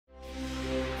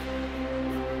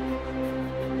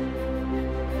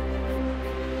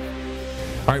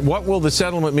All right, what will the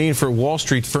settlement mean for Wall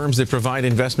Street firms that provide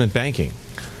investment banking?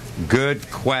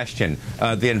 Good question.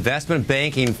 The investment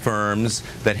banking firms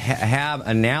that have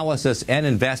analysis and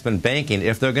investment banking,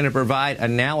 if they're going to provide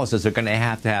analysis, they're going to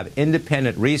have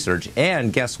independent research.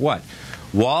 And guess what?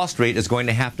 Wall Street is going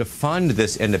to have to fund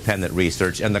this independent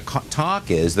research, and the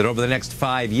talk is that over the next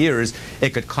 5 years, it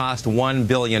could cost $1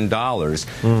 billion.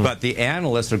 But the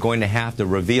analysts are going to have to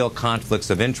reveal conflicts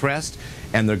of interest,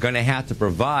 and they're going to have to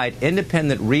provide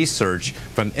independent research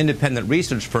from independent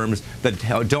research firms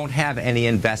that don't have any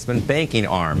investment banking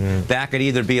arm. That could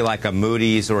either be like a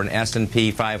Moody's or an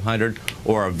S&P 500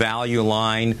 or a Value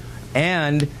Line.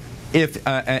 And if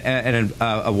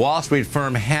a Wall Street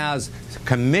firm has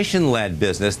commission-led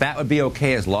business, that would be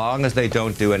okay as long as they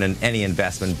don't do any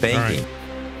investment banking.